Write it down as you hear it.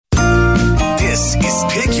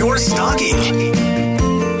It's Pick Your Stocking.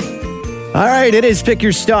 All right, it is Pick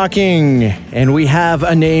Your Stocking, and we have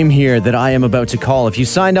a name here that I am about to call. If you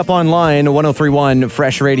signed up online,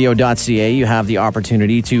 1031freshradio.ca, you have the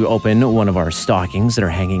opportunity to open one of our stockings that are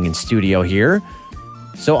hanging in studio here.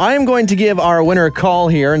 So I am going to give our winner a call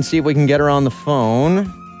here and see if we can get her on the phone.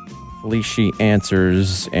 Hopefully she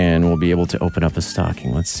answers, and we'll be able to open up a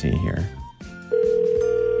stocking. Let's see here.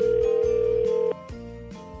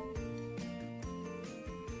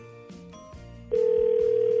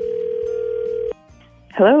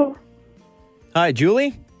 Hello? Hi,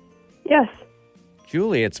 Julie? Yes.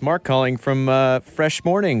 Julie, it's Mark calling from Fresh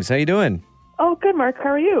Mornings. How you doing? Oh, good, Mark. How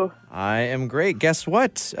are you? I am great. Guess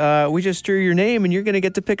what? We just drew your name, and you're going to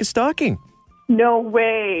get to pick a stocking. No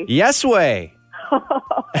way. Yes way.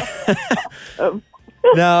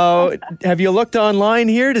 Now, have you looked online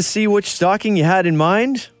here to see which stocking you had in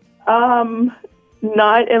mind?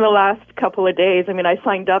 Not in the last couple of days. I mean, I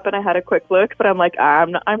signed up and I had a quick look, but I'm like,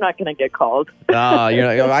 I'm not going to get called.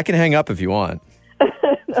 I can hang up if you want.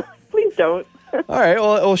 No, please don't. All right.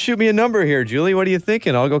 Well, shoot me a number here, Julie. What are you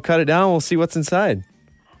thinking? I'll go cut it down. We'll see what's inside.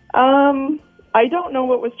 I don't know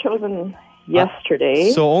what was chosen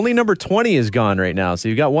yesterday. So only number 20 is gone right now. So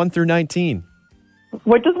you've got 1 through 19.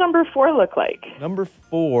 What does number 4 look like? Number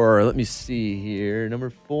 4, let me see here.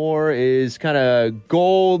 Number 4 is kind of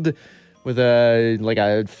gold with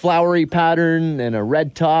a flowery pattern and a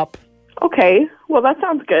red top. Okay. Well, that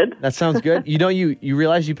sounds good. That sounds good. You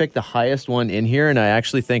realize you picked the highest one in here, and I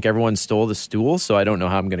actually think everyone stole the stool, so I don't know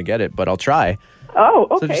how I'm going to get it, but I'll try. Oh,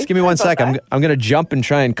 okay. So just give me 1 sec. I'm going to jump and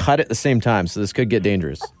try and cut at the same time, so this could get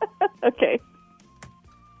dangerous. Okay.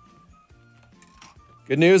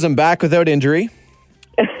 Good news, I'm back without injury.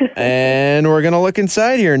 And we're going to look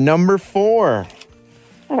inside here. Number 4.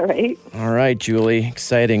 All right. All right, Julie.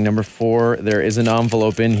 Exciting. Number 4, there is an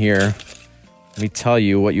envelope in here. Let me tell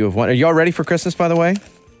you what you have won. Are you all ready for Christmas, by the way?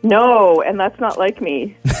 No, and that's not like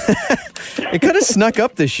me. It kind of snuck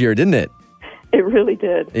up this year, didn't it? It really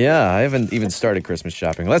did. Yeah, I haven't even started Christmas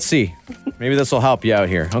shopping. Let's see. Maybe this will help you out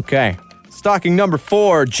here. Okay. Stocking number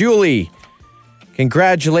 4, Julie.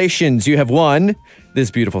 Congratulations. You have won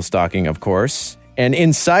this beautiful stocking, of course. And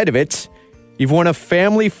inside of it, you've won a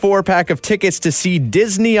family 4-pack of tickets to see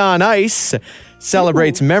Disney on Ice.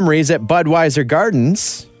 Celebrates memories at Budweiser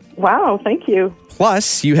Gardens. Wow, thank you.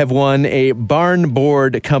 Plus, you have won a Barn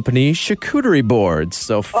Board Company charcuterie board.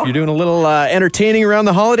 So if you're doing a little entertaining around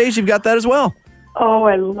the holidays, you've got that as well. Oh,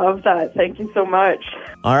 I love that. Thank you so much.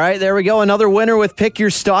 All right, there we go. Another winner with Pick Your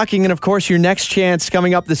Stocking. And, of course, your next chance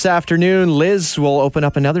coming up this afternoon. Liz will open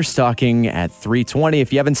up another stocking at 3:20.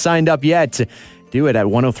 If you haven't signed up yet, do it at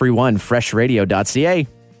 1031freshradio.ca.